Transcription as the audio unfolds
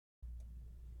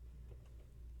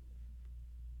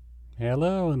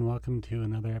Hello and welcome to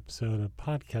another episode of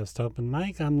Podcast Open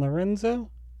Mic. I'm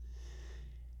Lorenzo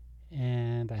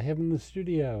and I have in the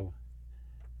studio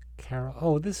Carol.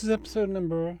 Oh, this is episode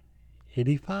number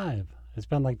 85. I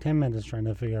spent like 10 minutes trying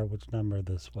to figure out which number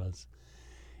this was.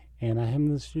 And I have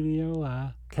in the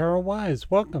studio Carol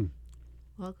Wise. Welcome.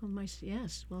 Welcome,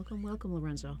 welcome,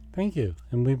 Lorenzo. Thank you.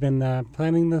 And we've been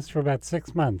planning this for about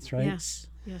 6 months, right? Yes,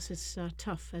 it's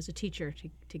tough as a teacher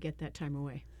to get that time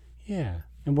away. Yeah.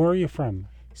 And where are you from?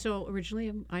 So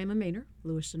originally, I am a Mainer,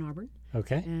 Lewiston, Auburn.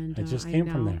 Okay. And I just came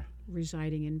from there.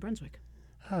 Residing in Brunswick.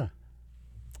 Huh.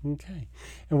 Okay.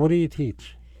 And what do you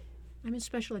teach? I'm in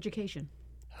special education.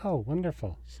 Oh,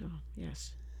 wonderful. So,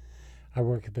 yes. I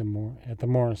work at the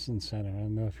Morrison Center. I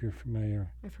don't know if you're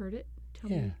familiar. I've heard it. Tell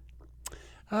me.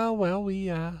 Well,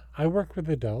 I work with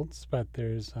adults, but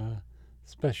there's a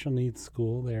special needs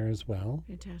school there as well.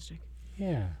 Fantastic.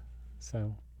 Yeah.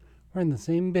 So we're in the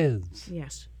same biz.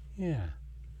 Yes. Yeah.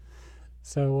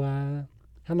 So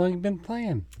how long have you been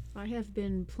playing? I have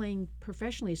been playing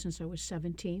professionally since I was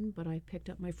 17, but I picked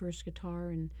up my first guitar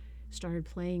and started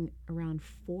playing around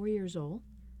 4 years old.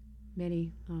 I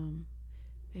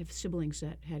have siblings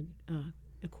that had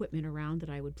equipment around that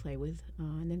I would play with,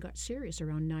 and then got serious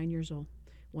around 9 years old.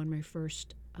 Won my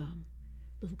first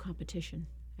little competition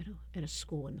at a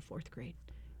school in the 4th grade.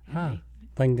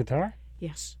 Playing guitar?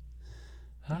 Yes.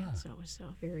 Yeah, so it was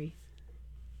very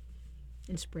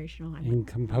inspirational. And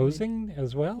composing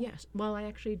as well? Yes. Well, I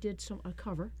actually did a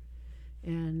cover,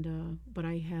 and but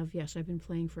I've been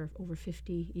playing for over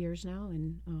 50 years now,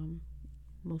 and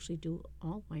mostly do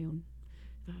all my own.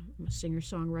 I'm a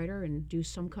singer-songwriter and do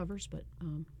some covers, but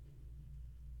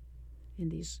in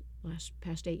these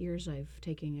past 8 years, I've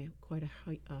taken quite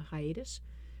a hiatus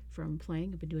from playing.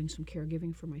 I've been doing some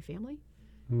caregiving for my family,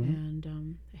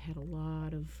 and I had a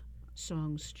lot of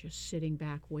songs just sitting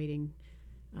back waiting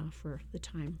for the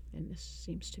time, and this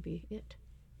seems to be it.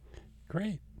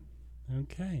 Great.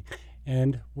 Okay.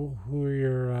 And who are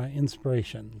your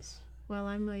inspirations? Well,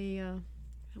 I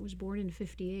was born in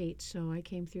 58, so I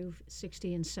came through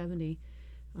 60 and 70,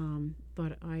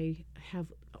 but I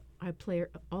play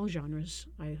all genres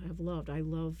I have loved. I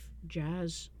love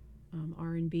jazz,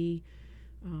 R&B,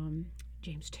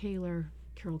 James Taylor,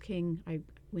 Carole King. I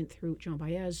went through John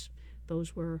Baez.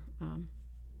 Those were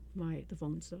the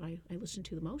ones that I listened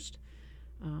to the most.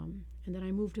 And then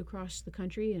I moved across the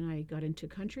country and I got into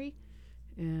country,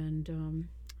 and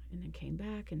then came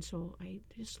back. And so I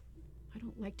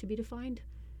don't like to be defined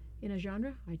in a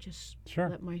genre. I just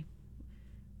let my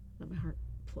heart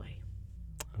play.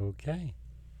 Okay.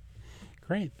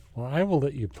 Great. Well, I will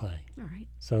let you play. All right.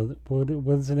 So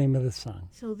what's the name of this song?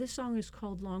 So this song is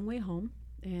called Long Way Home,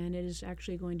 and it is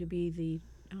actually going to be the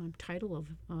title of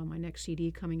my next CD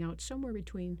coming out somewhere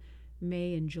between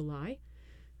May and July.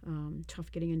 Tough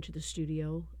getting into the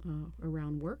studio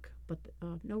around work, but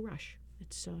no rush.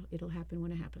 It'll happen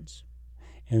when it happens.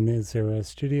 And is there a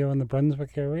studio in the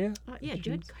Brunswick area? Yeah,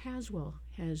 Judd Caswell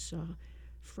has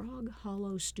Frog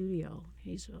Hollow Studio.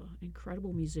 He's an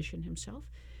incredible musician himself,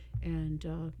 and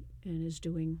is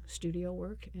doing studio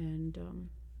work and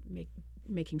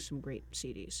making some great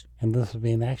CDs. And this will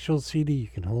be an actual CD you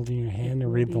can hold in your hand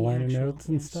and read the liner notes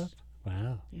and yes. stuff?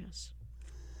 Wow. Yes.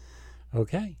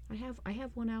 Okay. I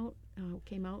have one out,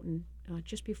 came out and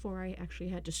just before I actually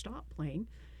had to stop playing.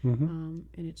 Mm-hmm.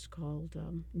 And it's called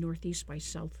Northeast by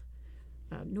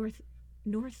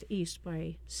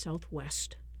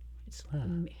Southwest. It's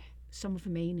some of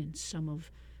Maine and some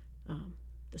of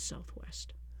the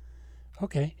Southwest.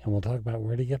 Okay, and we'll talk about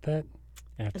where to get that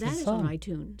after That the is song. on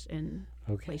iTunes and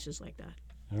places like that.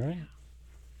 All right.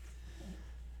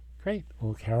 Great.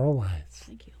 Well, Carol Wise.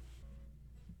 Thank you.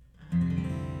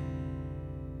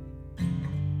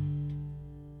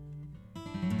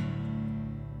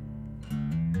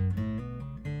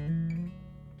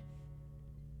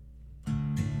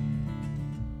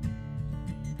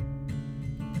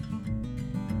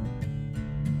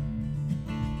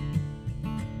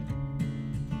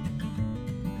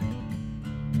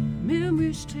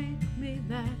 Memories take me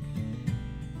back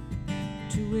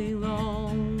to a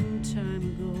long time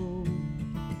ago,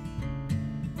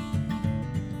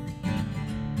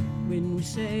 when we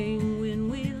sang, when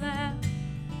we laughed,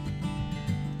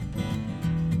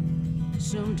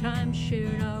 sometimes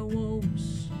shared our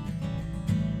woes.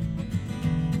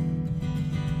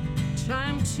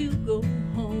 Time to go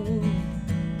home,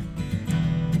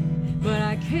 but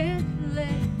I can't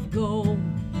let go.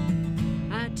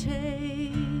 I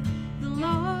take the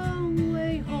long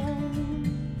way home.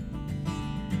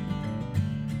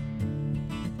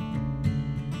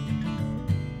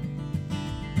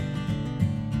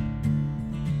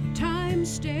 Time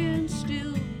sun stands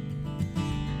still,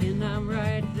 and I'm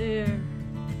right there.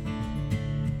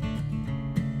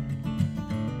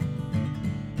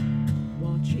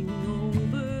 Watching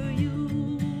over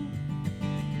you,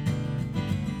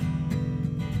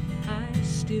 I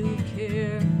still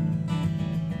care.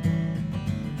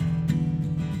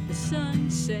 The sun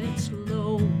sets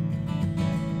low,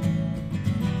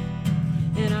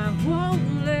 and I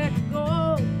won't let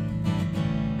go.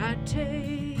 I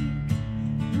take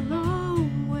the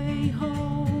long way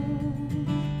home.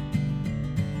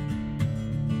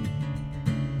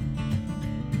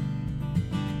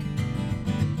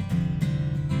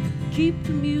 Keep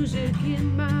the music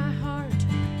in my heart.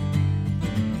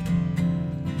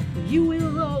 You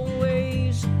will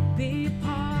always be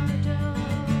part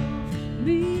of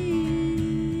me.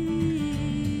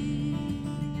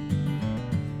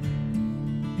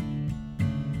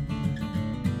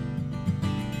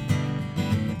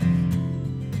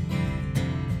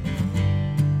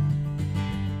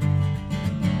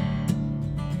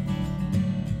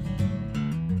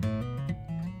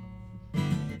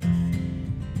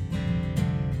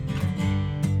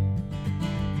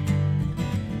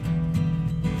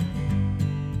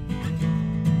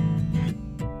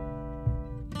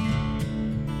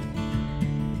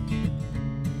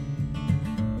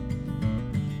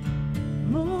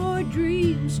 More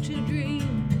dreams to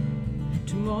dream,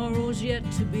 tomorrow's yet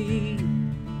to be.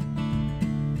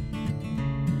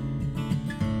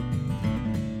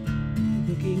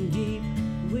 Looking deep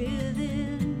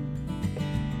within,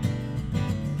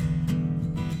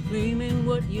 claiming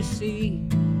what you see.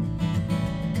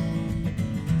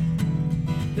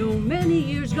 Though many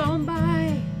years gone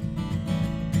by,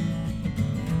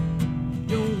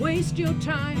 don't waste your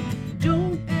time,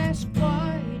 don't ask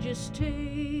why, just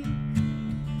take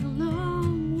the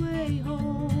long way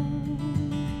home.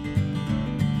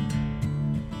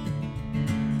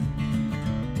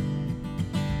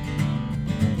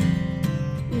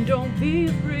 Don't be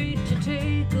afraid to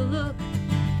take a look.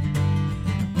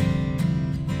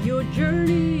 Your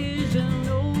journey is an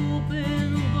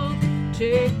open book.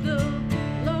 Take the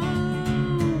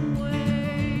long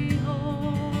way home.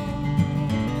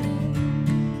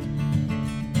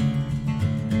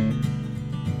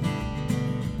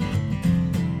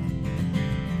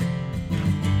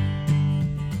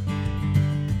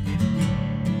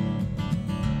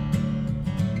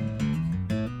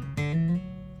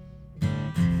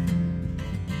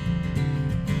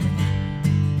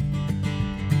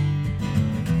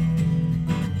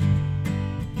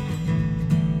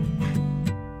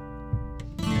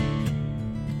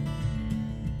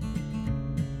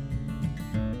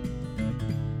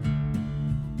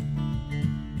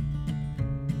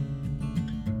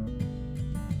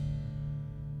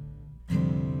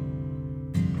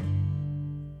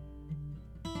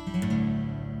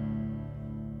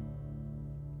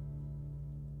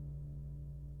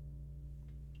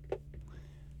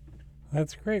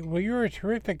 That's great. Well, you're a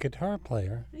terrific guitar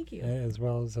player Thank you. as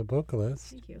well as a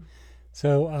vocalist. Thank you.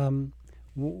 So,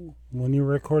 when you're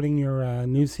recording your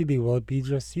new CD, will it be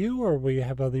just you, or will you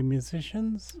have other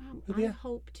musicians with I you?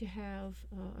 hope to have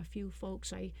a few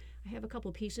folks. I have a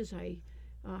couple pieces. I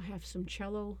have some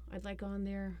cello I'd like on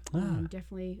there.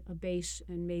 Definitely a bass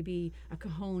and maybe a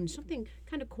cajon. Something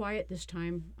kind of quiet this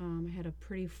time. I had a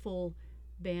pretty full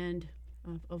band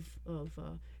of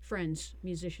friends,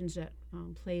 musicians that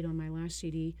played on my last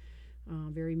CD.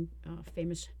 Very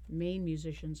famous Maine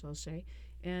musicians, I'll say.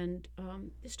 And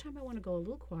this time I want to go a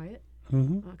little quiet,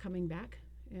 coming back.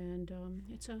 And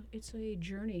it's a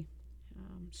journey,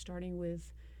 starting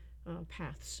with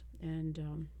paths.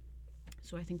 And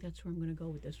so I think that's where I'm going to go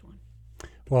with this one.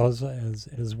 Well,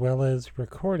 as well as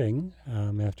recording,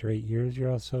 after 8 years,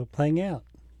 you're also playing out.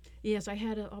 Yes, I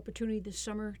had an opportunity this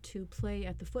summer to play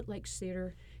at the Footlights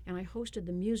Theater, and I hosted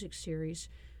the music series.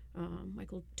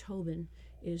 Michael Tobin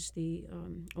is the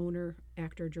owner,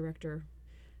 actor, director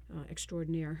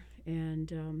extraordinaire,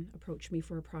 and approached me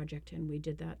for a project, and we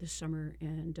did that this summer.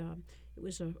 And it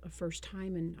was a first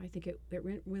time, and I think it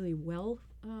went really well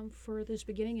for this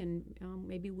beginning, and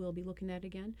maybe we'll be looking at it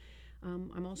again.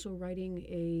 I'm also writing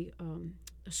a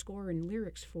score and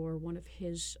lyrics for one of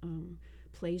his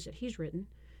plays that he's written,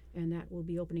 and that will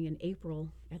be opening in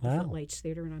April at the Footlights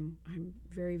Theater. And I'm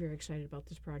very, very excited about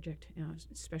this project,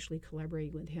 especially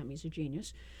collaborating with him. He's a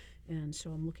genius, and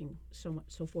so I'm looking so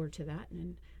forward to that.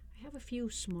 And I have a few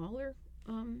smaller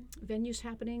venues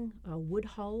happening.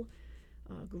 Woodhull,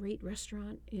 a great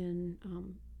restaurant in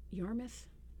Yarmouth,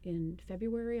 in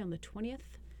February on the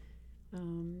 20th.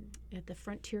 At the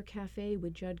Frontier Cafe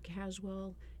with Judd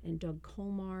Caswell and Doug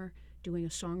Colmar, doing a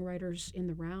Songwriters in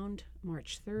the Round,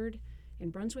 March 3rd. In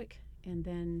Brunswick, and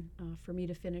then for me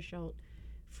to finish out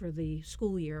for the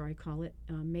school year, I call it,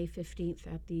 May 15th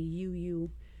at the UU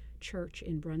Church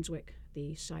in Brunswick,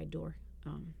 the Side Door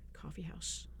Coffee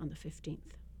House on the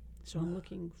 15th. So I'm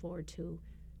looking forward to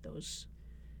those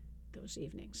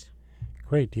evenings.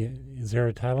 Great. Is there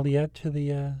a title yet to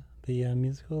the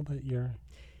musical that you're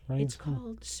writing? It's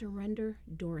called Surrender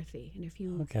Dorothy, and if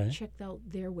you checked out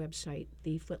their website,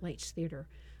 the Footlights Theater,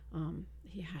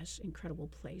 he has incredible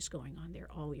plays going on there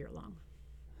all year long.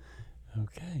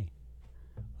 Okay.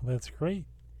 Well, that's great.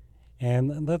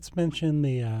 And let's mention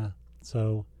the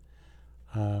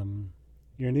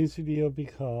your new studio will be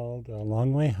called A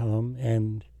Long Way Home.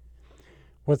 And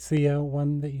what's the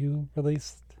one that you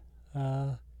released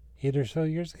 8 or so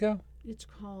years ago? It's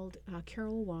called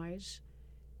Carol Wise,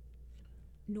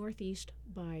 Northeast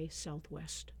by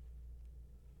Southwest.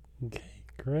 Okay,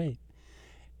 great.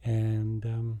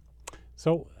 And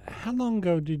so how long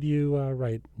ago did you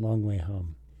write Long Way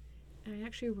Home? I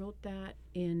actually wrote that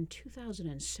in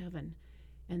 2007,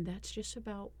 and that's just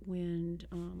about when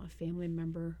a family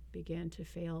member began to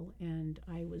fail, and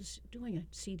I was doing a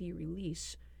CD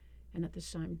release, and at the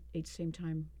same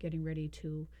time getting ready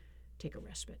to take a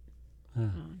respite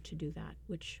to do that,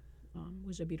 which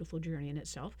was a beautiful journey in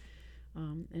itself.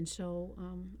 And so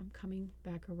I'm coming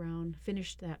back around,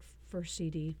 finished that first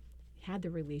CD, had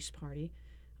the release party,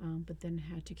 but then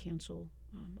had to cancel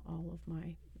all of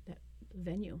that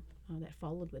venue that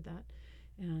followed with that.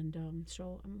 And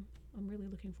so I'm really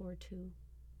looking forward to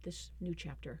this new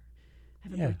chapter. I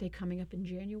have a birthday coming up in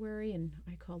January, and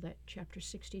I call that Chapter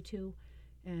 62,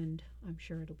 and I'm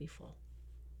sure it'll be full.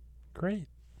 Great.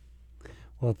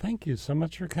 Well, thank you so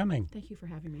much for coming. Thank you for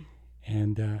having me.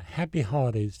 And happy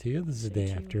holidays to you. This is the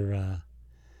day after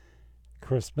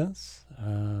Christmas.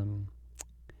 And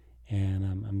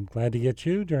I'm glad to get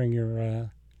you during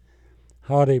your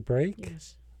holiday break.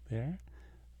 Yes. There.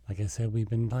 Like I said, we've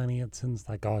been planning it since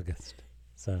like August.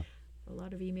 So a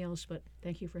lot of emails, but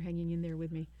thank you for hanging in there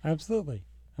with me. Absolutely.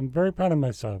 I'm very proud of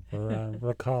myself for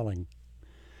recalling.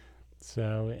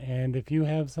 So, and if you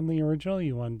have something original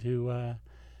you want to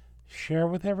share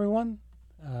with everyone,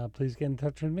 please get in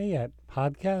touch with me at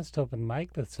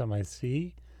podcastopenmic, that's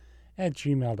M-I-C,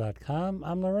 @gmail.com.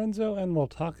 I'm Lorenzo, and we'll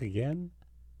talk again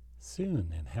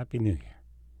soon, and Happy New Year.